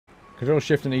Control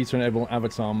Shift and E to enable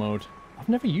avatar mode. I've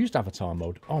never used avatar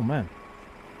mode. Oh man.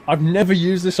 I've never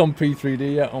used this on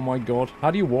P3D yet. Oh my god. How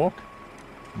do you walk?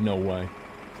 No way.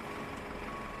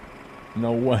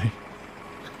 No way.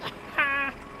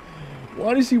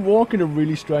 Why does he walk in a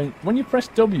really strange... When you press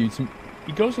W,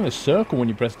 he goes in a circle when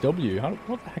you press W.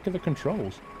 What the heck are the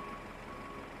controls?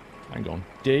 Hang on.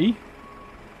 D?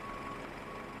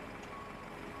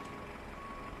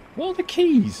 What are the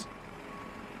keys?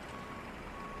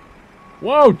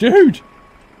 Whoa, dude!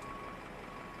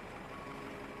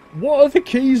 What are the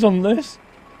keys on this?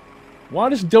 Why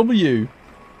does W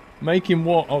make him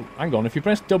walk... Oh, hang on. If you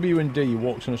press W and D, he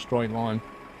walks in a straight line.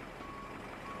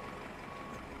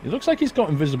 It looks like he's got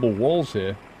invisible walls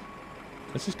here.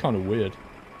 This is kind of weird.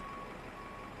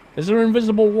 Is there an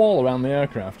invisible wall around the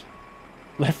aircraft?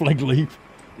 Left leg leap.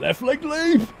 Left leg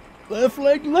leap. Left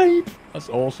leg leap. That's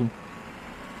awesome.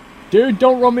 Dude,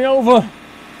 don't run me over.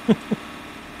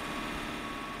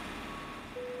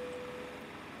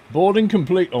 Boarding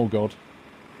complete. Oh god.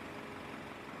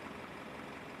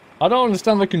 I don't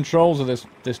understand the controls of this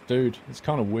dude. It's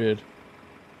kind of weird.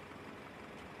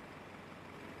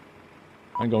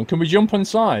 Hang on, can we jump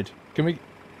inside? Can we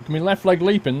left leg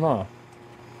leap in there?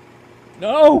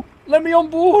 No! Let me on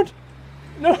board!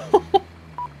 No!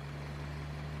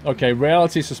 Okay,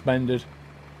 reality suspended.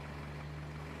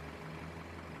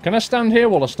 Can I stand here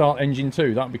while I start engine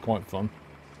 2? That'd be quite fun.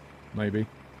 Maybe.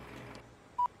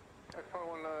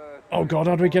 Oh god,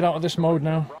 how do we get out of this mode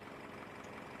now?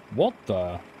 What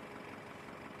the?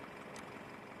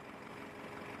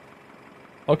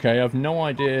 Okay, I have no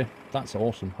idea. That's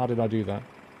awesome. How did I do that?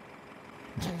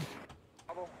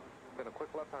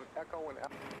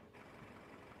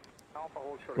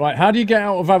 Right, how do you get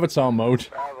out of avatar mode?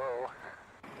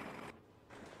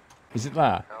 Is it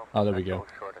there? Oh, there we go.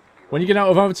 When you get out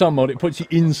of avatar mode, it puts you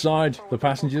inside the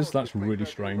passengers. That's really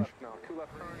strange.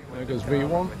 There goes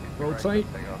V1. Rotate.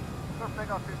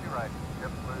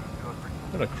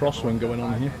 Got a crosswind going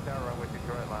on here.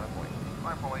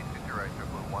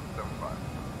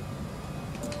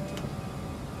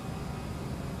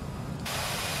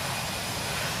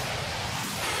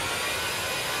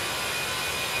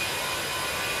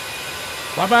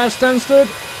 Bye-bye, Stansted!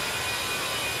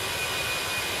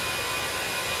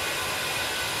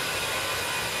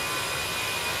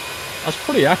 That's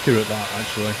pretty accurate, that,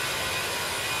 actually.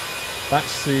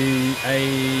 That's the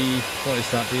what is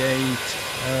that? The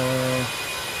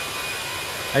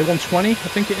A120, I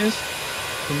think it is,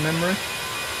 from memory.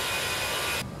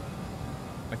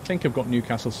 I think I've got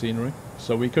Newcastle scenery,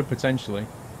 so we could potentially...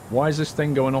 Why is this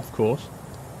thing going off course?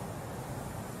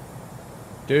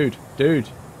 Dude, dude.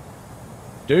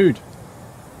 Dude!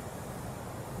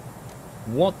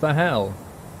 What the hell?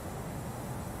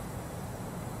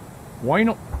 Why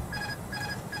not...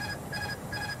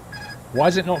 Why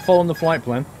is it not following the flight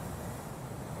plan?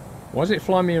 Why is it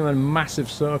flying me in a massive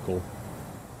circle?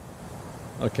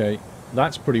 Okay,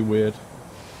 that's pretty weird.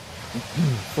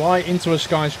 Fly into a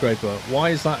skyscraper. Why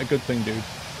is that a good thing, dude?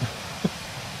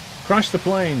 Crash the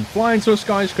plane. Fly into a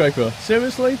skyscraper.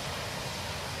 Seriously?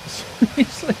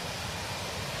 Seriously?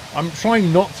 I'm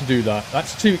trying not to do that.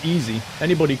 That's too easy.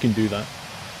 Anybody can do that.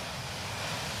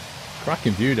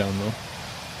 Cracking view down though.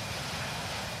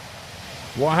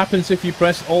 What happens if you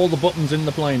press all the buttons in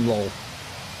the plane, lol?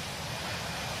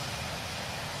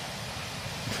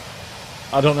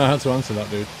 I don't know how to answer that,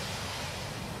 dude.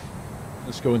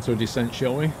 Let's go into a descent,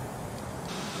 shall we?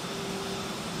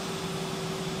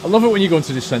 I love it when you go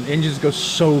into descent. The engines go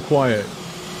so quiet.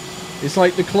 It's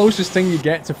like the closest thing you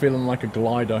get to feeling like a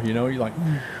glider, you know? You're like,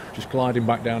 just gliding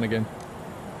back down again.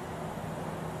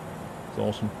 It's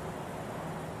awesome.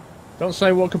 Don't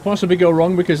say what could possibly go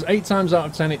wrong, because 8 times out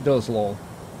of 10 it does, lol.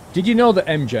 Did you know that,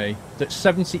 MJ, that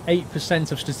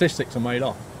 78% of statistics are made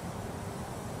up?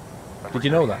 Did you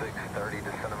know that?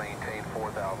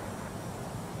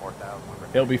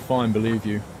 It'll be fine, believe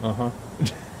you. Uh-huh.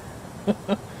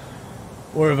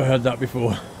 Where have I heard that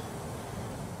before?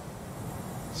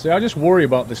 See, I just worry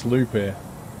about this loop here.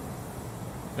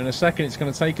 In a second, it's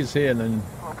going to take us here and then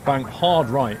bank hard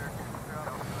right.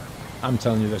 I'm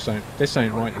telling you, this ain't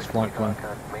right, this flight plan.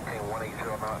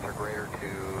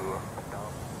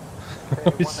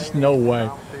 There's just no way.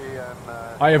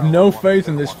 I have no faith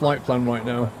in this flight plan right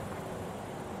now.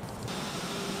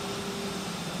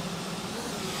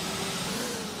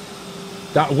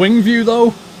 That wing view,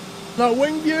 though. That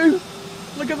wing view.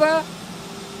 Look at that.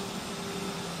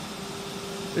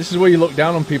 This is where you look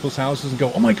down on people's houses and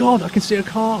go, oh my god, I can see a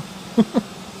car.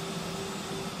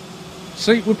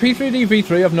 See, with P3D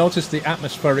V3, I've noticed the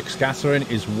atmospheric scattering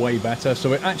is way better,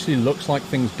 so it actually looks like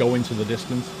things go into the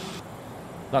distance.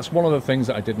 That's one of the things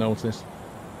that I did notice.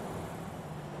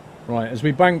 Right, as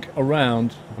we bank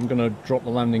around, I'm going to drop the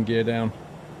landing gear down.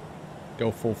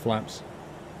 Go full flaps.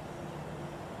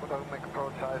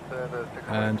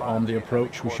 And on the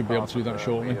approach, we should be able to do that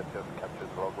shortly.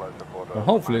 Well,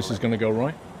 hopefully this is going to go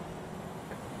right.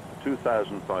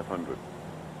 2,500.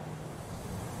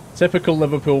 Typical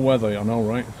Liverpool weather, I know,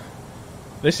 right?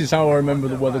 This is how I remember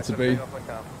the weather to be.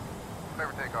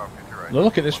 Now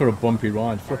look at this for a bumpy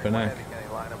ride, flipping heck.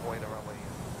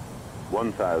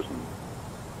 1,000.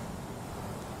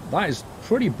 That is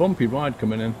pretty bumpy ride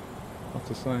coming in, I have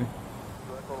to say.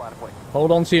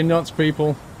 Hold on to your nuts,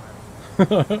 people.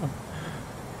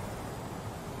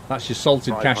 That's your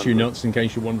salted cashew nuts, in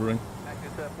case you're wondering.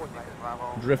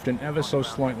 Drifting ever so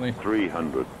slightly.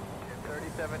 300.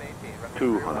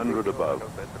 200 above.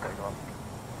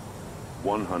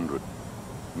 100.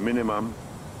 Minimum.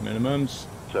 Minimums.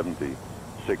 70,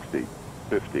 60,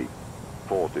 50,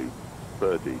 40,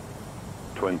 30,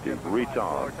 20.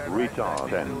 Retard.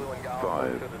 10,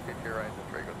 5.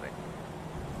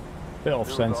 Bit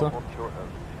off centre.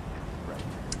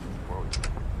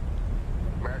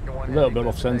 A little bit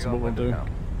off centre, but we'll do.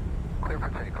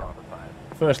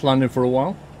 First landing for a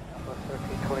while.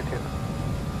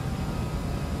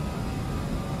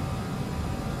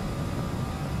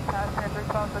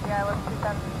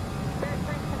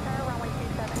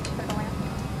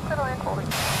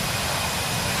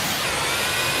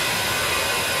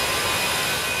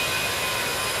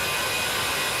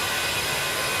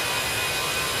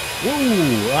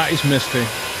 Woo, that is misty.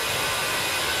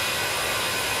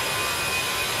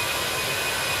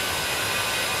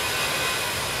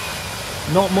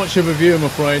 Not much of a view, I'm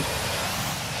afraid.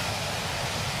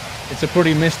 It's a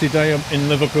pretty misty day in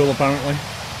Liverpool, apparently.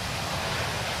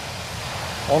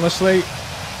 Honestly,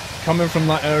 coming from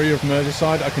that area of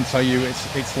Merseyside, I can tell you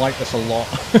it's like this a lot.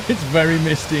 It's very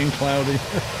misty and cloudy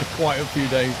for quite a few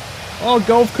days. Oh,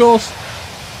 golf course!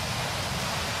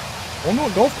 I wonder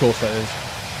what golf course that is.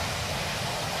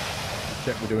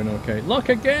 Check we're doing okay. Look,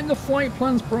 again, the flight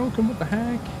plan's broken. What the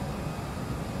heck?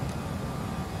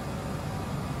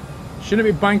 Shouldn't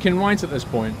it be banking right at this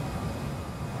point?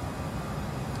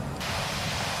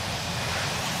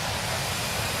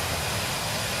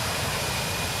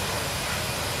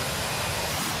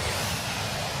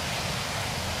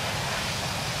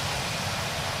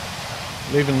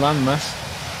 Leaving landmass.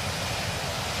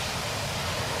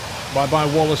 Bye-bye,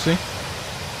 Wallacey.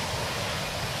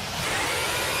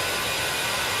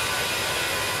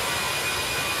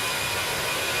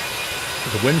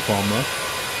 There's a wind farm there.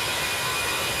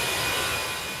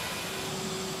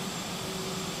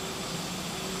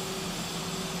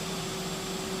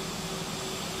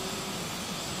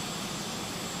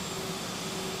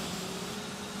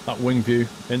 That wing view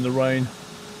in the rain.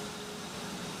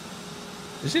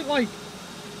 Is it like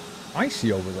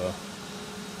icy over there?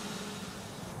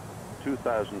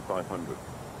 2,500.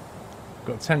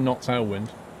 Got a 10 knot tailwind.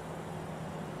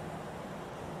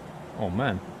 Oh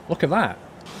man, look at that.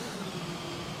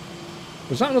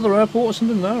 Was that another airport or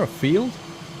something there? A field?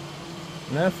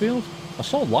 An airfield? I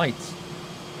saw lights.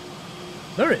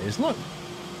 There it is, look.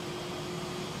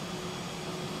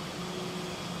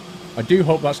 I do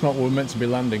hope that's not where we're meant to be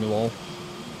landing, lol.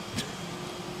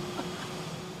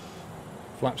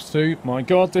 Flaps 2. My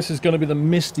god, this is going to be the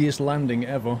mistiest landing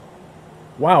ever.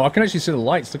 Wow, I can actually see the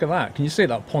lights. Look at that. Can you see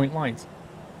that point light?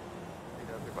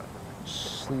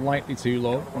 Slightly too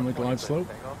low on the glide slope.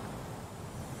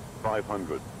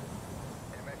 500.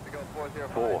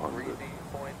 400.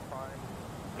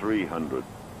 300.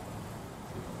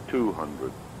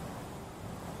 200.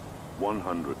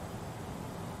 100.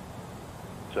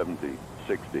 70,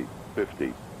 60,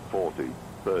 50, 40,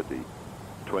 30,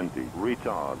 20.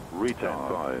 Retard.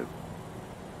 5.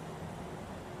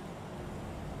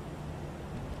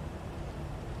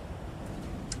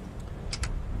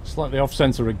 Slightly off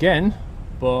centre again,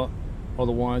 but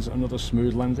otherwise another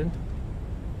smooth landing.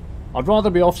 I'd rather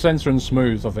be off centre and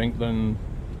smooth, I think, than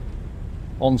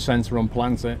on centre and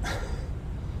plant it.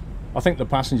 I think the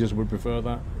passengers would prefer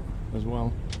that as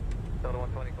well.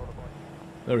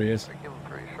 There he is.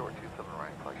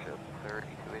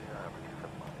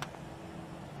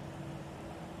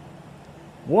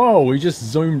 Whoa, he just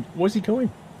zoomed. Where's he going?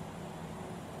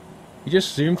 He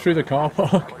just zoomed through the car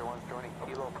park.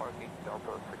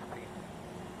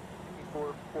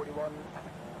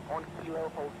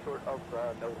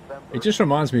 It just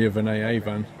reminds me of an AA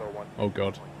van. Oh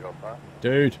god.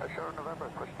 Dude.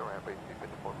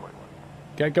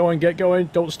 Get going, get going.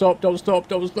 Don't stop, don't stop,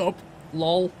 don't stop.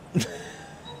 Lol.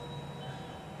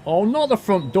 Oh, not the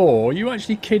front door. Are you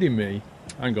actually kidding me?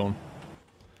 Hang on.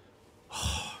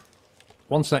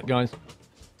 One sec, guys.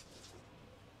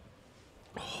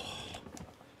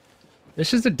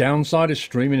 This is the downside of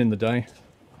streaming in the day.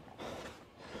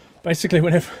 Basically,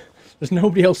 whenever there's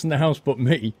nobody else in the house but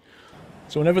me,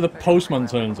 so whenever the postman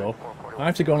turns up, I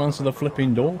have to go and answer the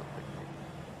flipping door.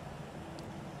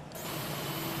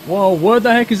 Whoa, where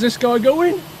the heck is this guy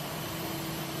going?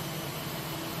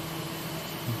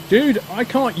 Dude, I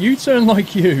can't U-turn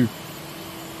like you.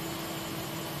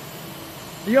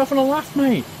 Are you having a laugh,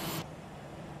 mate?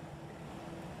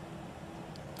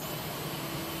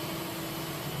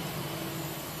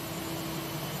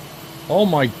 Oh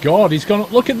my god, he's gonna...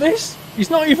 Look at this! He's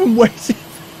not even waiting.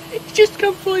 He's just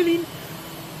completely...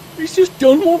 He's just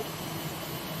done one.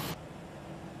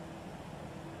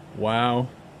 Wow.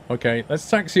 Okay, let's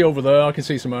taxi over there. I can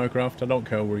see some aircraft. I don't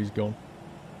care where he's gone.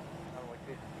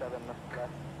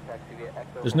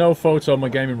 There's no photo of my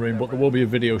gaming room, but there will be a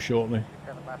video shortly.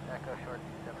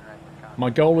 My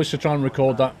goal is to try and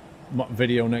record that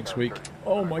video next week.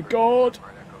 Oh my god!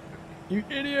 You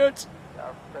idiot!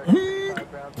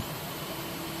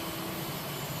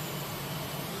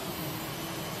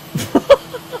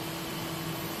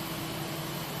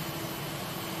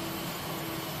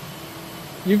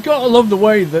 You've got to love the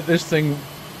way that this thing,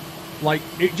 like,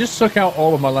 it just suck out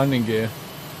all of my landing gear.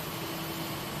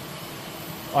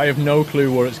 I have no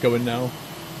clue where it's going now.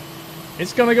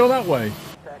 It's gonna go that way.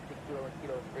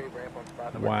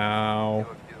 Wow.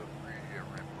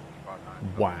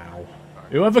 Wow.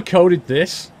 Whoever coded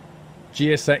this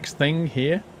GSX thing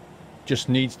here just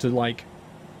needs to, like,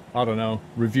 I don't know,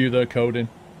 review their coding.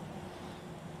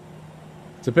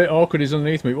 It's a bit awkward, he's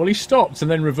underneath me. Well, he stopped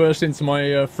and then reversed into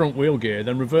my front wheel gear,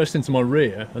 then reversed into my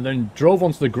rear, and then drove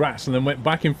onto the grass and then went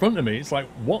back in front of me. It's like,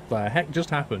 what the heck just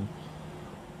happened?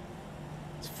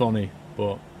 It's funny,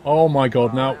 but... Oh my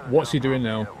god, now, what's he doing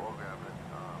now?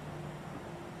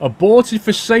 Aborted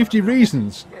for safety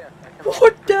reasons?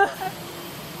 What the heck?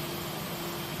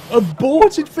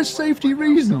 Aborted for safety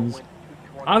reasons?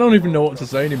 I don't even know what to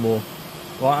say anymore.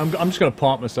 Well, I'm just going to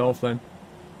park myself then.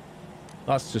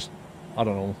 That's just... I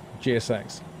don't know,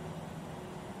 GSX.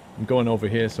 I'm going over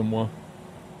here somewhere.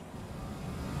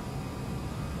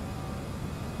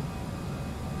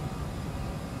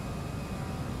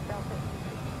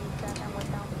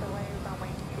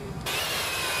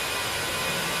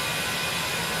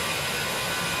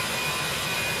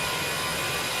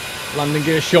 Landing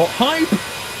gear short hype!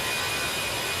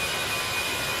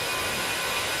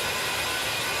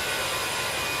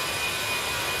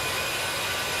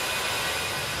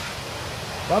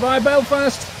 Bye-bye,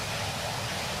 Belfast!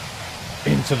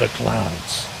 Into the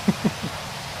clouds.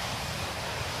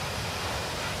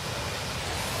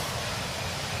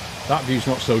 That view's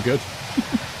not so good.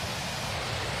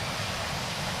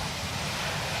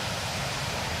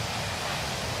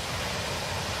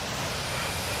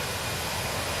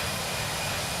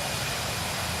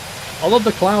 I love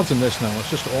the clouds in this now,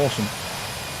 it's just awesome.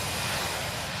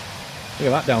 Look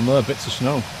at that down there, bits of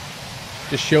snow.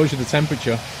 Just shows you the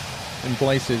temperature in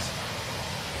places.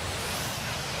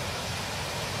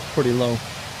 Pretty low.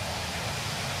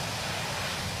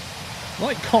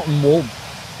 Like cotton wool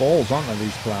balls, aren't they,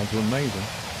 these clouds? Are amazing.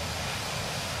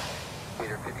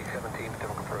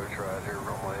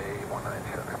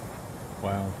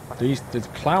 Wow. The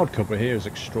cloud cover here is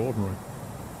extraordinary.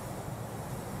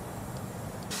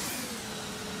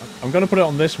 I'm going to put it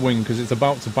on this wing because it's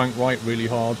about to bank right really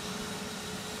hard.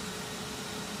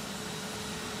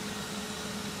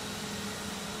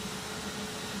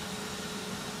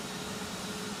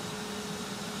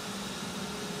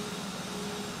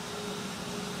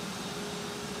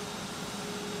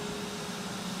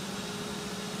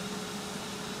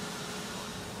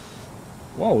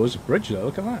 Whoa, there's a bridge there,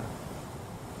 look at that.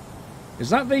 Is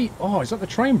that the... Oh, is that the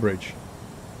train bridge?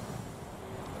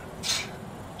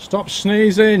 Stop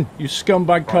sneezing, you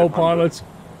scumbag co-pilot.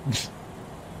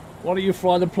 Why don't you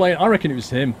fly the plane? I reckon it was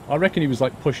him. I reckon he was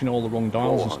like pushing all the wrong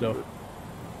dials and stuff.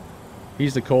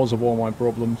 He's the cause of all my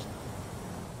problems.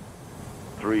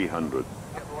 300.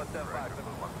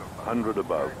 100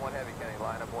 above.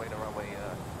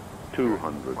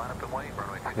 200.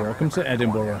 Welcome to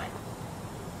Edinburgh.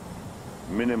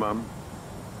 Minimum.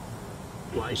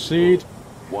 Proceed.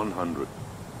 100.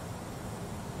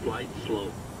 Flight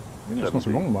slope. I think there's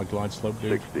nothing wrong with my glide slope,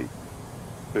 dude. 60.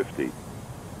 50.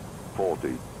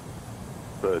 40.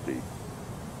 30.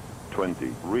 20.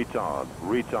 Retard.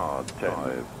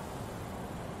 10.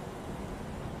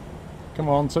 Come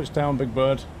on, touchdown, big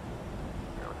bird.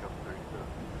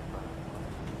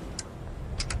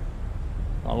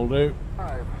 That'll do.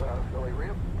 SRSLY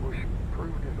ramp, push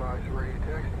approved, advise ready to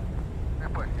taxi.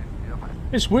 Airplane, yep.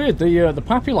 It's weird, the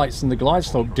Pappy lights and the glide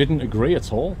slope didn't agree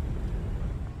at all.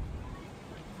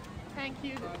 Thank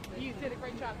you. You did a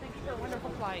great job. Thank you for a wonderful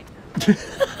flight.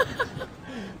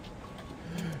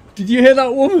 Did you hear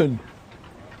that woman?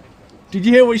 Did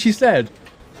you hear what she said?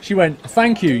 She went,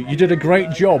 "Thank you, you did a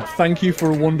great job. Thank you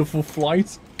for a wonderful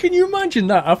flight." Can you imagine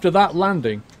that after that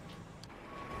landing?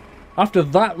 After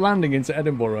that landing into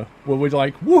Edinburgh, where we're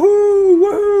like, woohoo,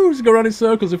 woohoo, just go around in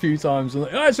circles a few times. And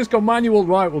like, oh, let's just go manual,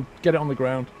 right, we'll get it on the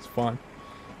ground. It's fine.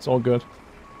 It's all good.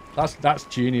 That's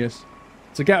genius.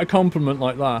 To get a compliment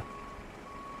like that.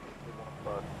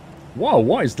 Whoa,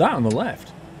 what is that on the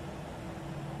left?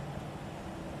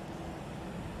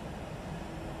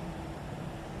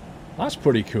 That's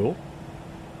pretty cool.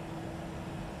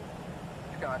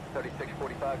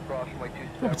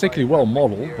 Not particularly well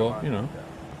modelled, but, you know.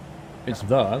 It's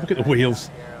there. Look at the wheels.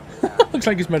 Looks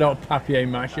like it's made out of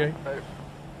papier-mâché.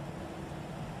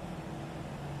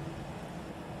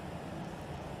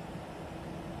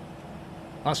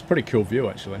 That's a pretty cool view,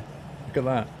 actually. Look at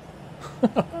that.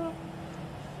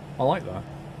 I like that.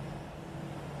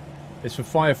 It's for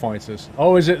firefighters.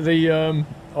 Oh, is it the,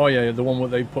 oh yeah, the one where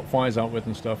they put fires out with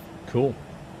and stuff. Cool.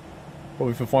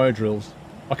 Probably for fire drills.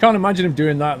 I can't imagine him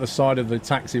doing that at the side of the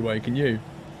taxiway, can you?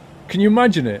 Can you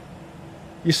imagine it?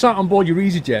 You sat on board your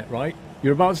EasyJet, right?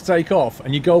 You're about to take off,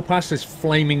 and you go past this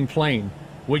flaming plane,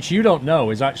 which you don't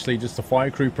know is actually just the fire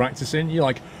crew practicing. You're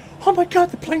like, oh my god,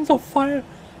 the plane's on fire!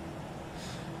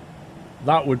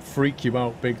 That would freak you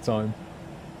out big time.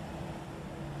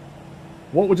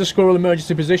 What would the squirrel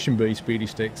emergency position be, Speedy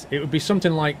Sticks? It would be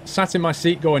something like, sat in my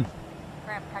seat going...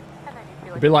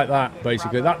 It'd be like that,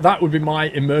 basically. That would be my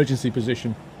emergency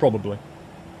position, probably.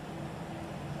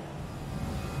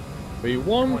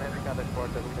 B1.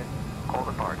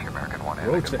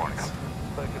 Rotate.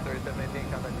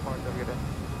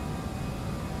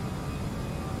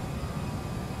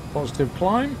 Positive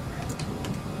climb.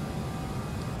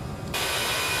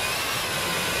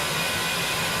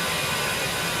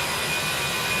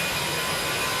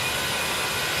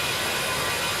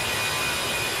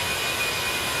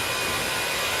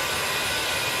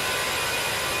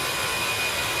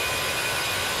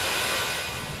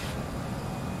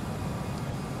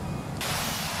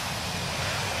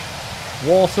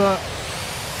 Water,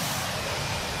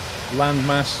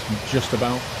 landmass, just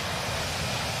about.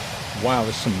 Wow,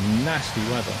 there's some nasty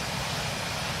weather.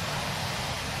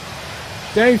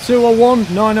 Dave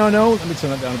 201 990. Let me turn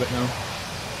that down a bit now.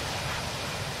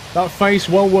 That face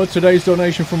well worth today's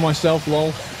donation from myself,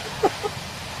 lol.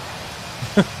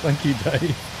 Thank you,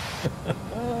 Dave.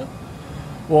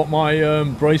 What, my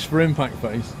brace for impact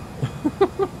face?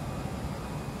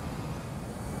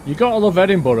 You gotta love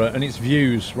Edinburgh and its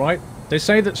views, right? They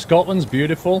say that Scotland's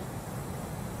beautiful.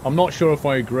 I'm not sure if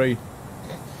I agree.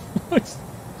 I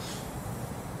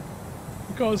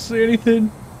can't see anything.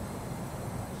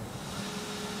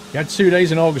 You had 2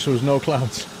 days in August where there was no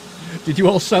clouds. Did you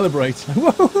all celebrate?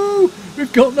 Whoa!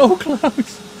 We've got no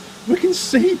clouds! We can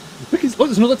see! Oh,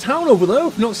 there's another town over there!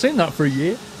 We've not seen that for a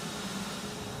year.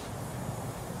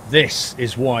 This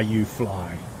is why you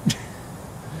fly.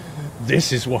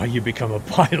 This is why you become a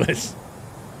pilot.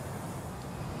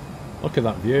 Look at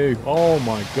that view. Oh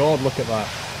my god, look at that.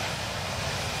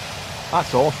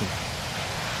 That's awesome.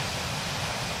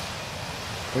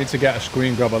 We need to get a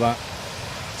screen grab of that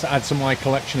to add to my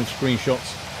collection of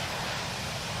screenshots.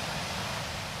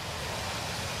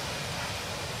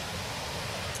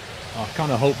 I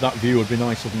kind of hope that view would be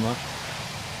nicer than that.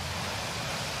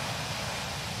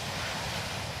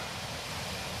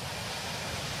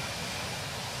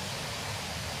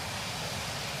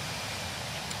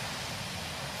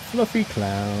 Fluffy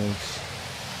clouds.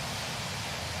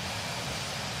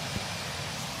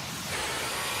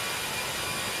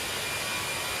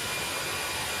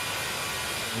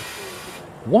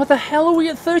 What the hell are we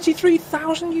at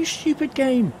 33,000, you stupid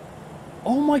game?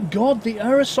 Oh my god, the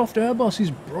Aerosoft Airbus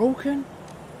is broken.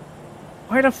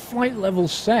 I had a flight level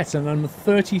set and I'm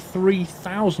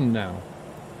 33,000 now.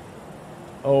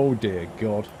 Oh dear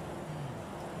god.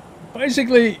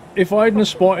 Basically, if I hadn't have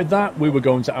spotted that, we were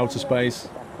going to outer space.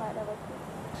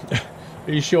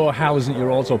 Are you sure HAL isn't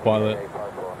your autopilot?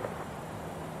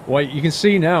 Wait, you can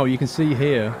see now, you can see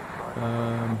here.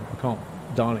 I can't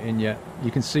darn it in yet. You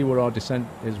can see where our descent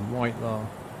is right there.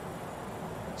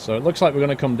 So it looks like we're going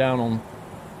to come down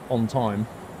on time,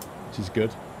 which is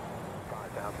good.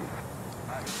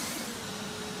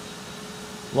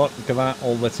 Look at that,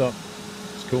 all lit up.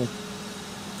 It's cool.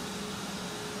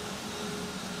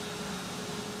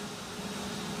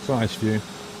 It's a nice view.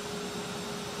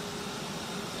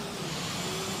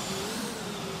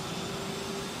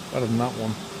 Better than that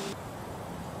one.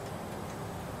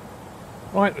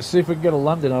 Right, let's see if we can get a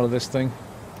landing out of this thing.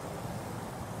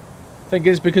 Thing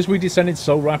is, because we descended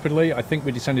so rapidly, I think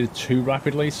we descended too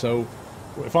rapidly, so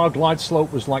if our glide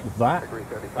slope was like that,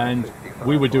 and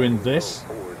we were doing this,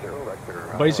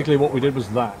 basically what we did was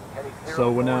that.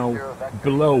 So we're now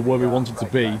below where we wanted to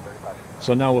be,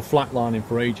 so now we're flatlining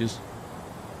for ages.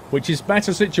 Which is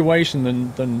better situation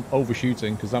than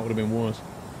overshooting, because that would have been worse.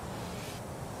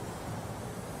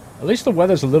 At least the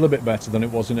weather's a little bit better than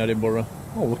it was in Edinburgh.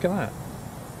 Oh, look at that.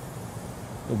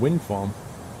 The wind farm.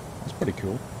 That's pretty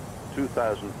cool.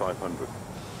 2,500.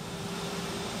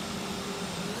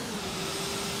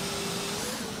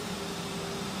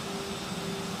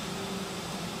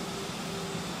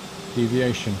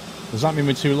 Deviation. Does that mean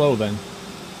we're too low then?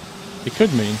 It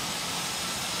could mean.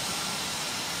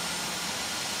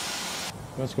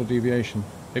 Vertical deviation.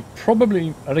 It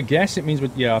probably, at a guess, it means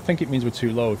yeah, I think it means we're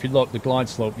too low. If you look, the glide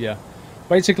slope, yeah.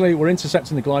 Basically, we're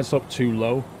intercepting the glide slope too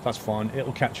low. That's fine.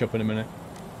 It'll catch up in a minute.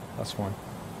 That's fine.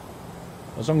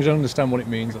 As long as you understand what it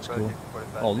means, that's cool.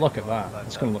 Oh, look at that.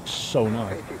 It's going to look so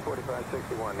nice.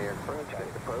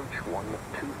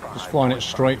 Just flying it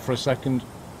straight for a second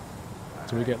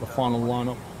until we get the final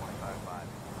lineup.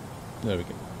 There we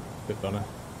go. Bit better.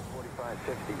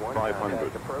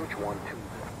 500.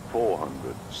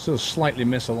 400. Still slightly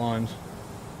misaligned.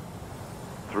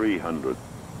 300.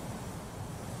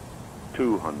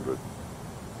 200.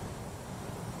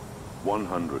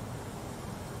 100.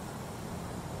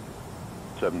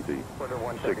 70. 60.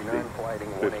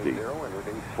 50.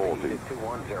 40.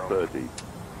 30.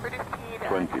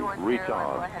 20.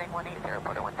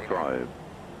 Retard. Drive.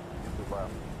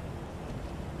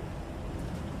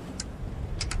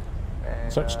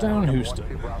 Touchdown, Houston.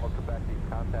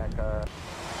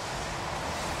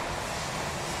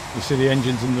 You see the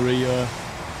engines in the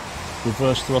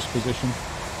reverse thrust position.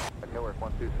 Newark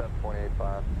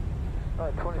 127.85.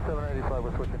 Alright, 2785,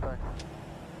 we're switching thanks.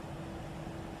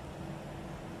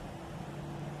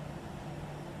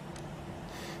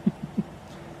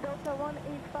 Delta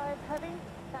 185 heavy.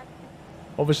 Taxi.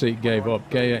 Obviously it gave up.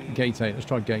 Gate 8. Let's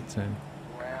try gate 10.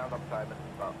 Round up time,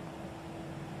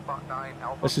 Mach 9,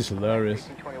 Alpha. This is hilarious.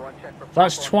 1821, check for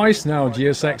That's twice now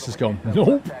GSX has gone.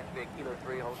 Nope. taxi, Kilo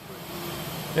 3, hold 3.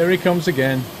 Here he comes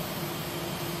again.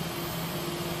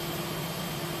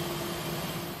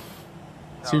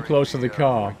 Too close to the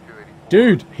car.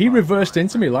 Dude, he reversed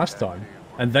into me last time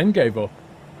and then gave up.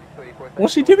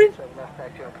 What's he doing?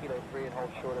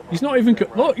 He's not even...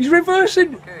 Look, he's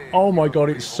reversing! Oh my god,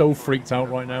 it's so freaked out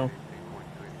right now.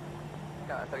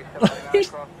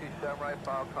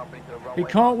 He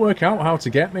can't work out how to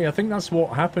get me. I think that's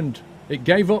what happened. It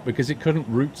gave up because it couldn't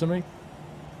route to me.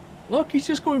 Look, he's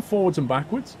just going forwards and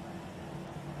backwards.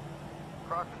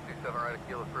 Cross 27 right at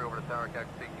Kilo 3 over to Tower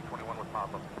Cactus 1821 with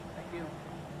pop-up. Thank you.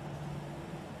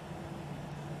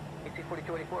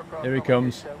 184284 cross. Here he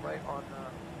comes. Right on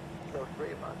Kilo 3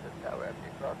 on the tower after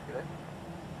you cross today.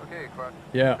 Okay, cross.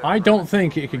 Yeah, I don't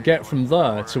think it could get from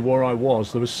there to where I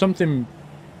was. There was something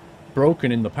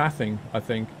broken in the pathing, I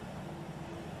think.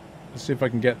 Let's see if I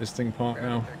can get this thing parked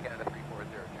now.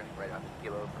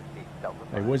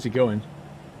 Hey, where's he going?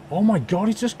 Oh my god,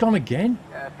 he's just gone again?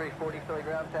 340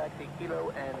 kilogram taxi, Kilo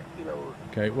and Kilo.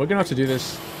 Okay, we're gonna have to do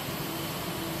this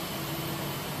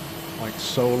like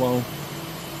solo.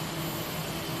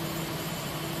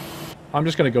 I'm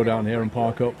just gonna go down here and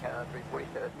park up.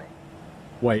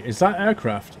 Wait, is that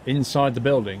aircraft inside the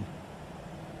building?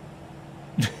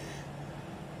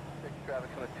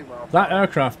 That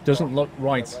aircraft doesn't look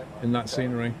right in that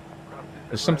scenery.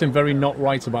 There's something very not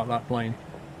right about that plane.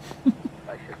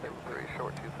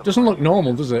 Doesn't look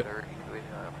normal, does it?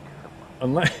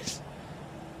 Unless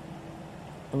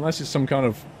it's some kind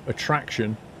of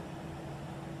attraction.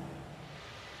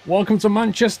 Welcome to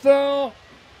Manchester!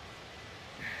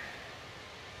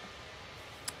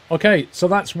 Okay, so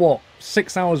that's what?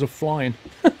 6 hours of flying.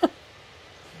 That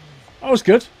was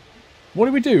good. What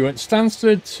did we do? At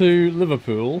Stansted to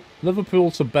Liverpool,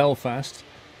 Liverpool to Belfast,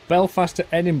 Belfast to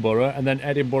Edinburgh, and then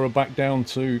Edinburgh back down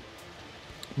to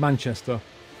Manchester.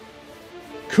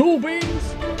 Cool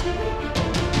beans!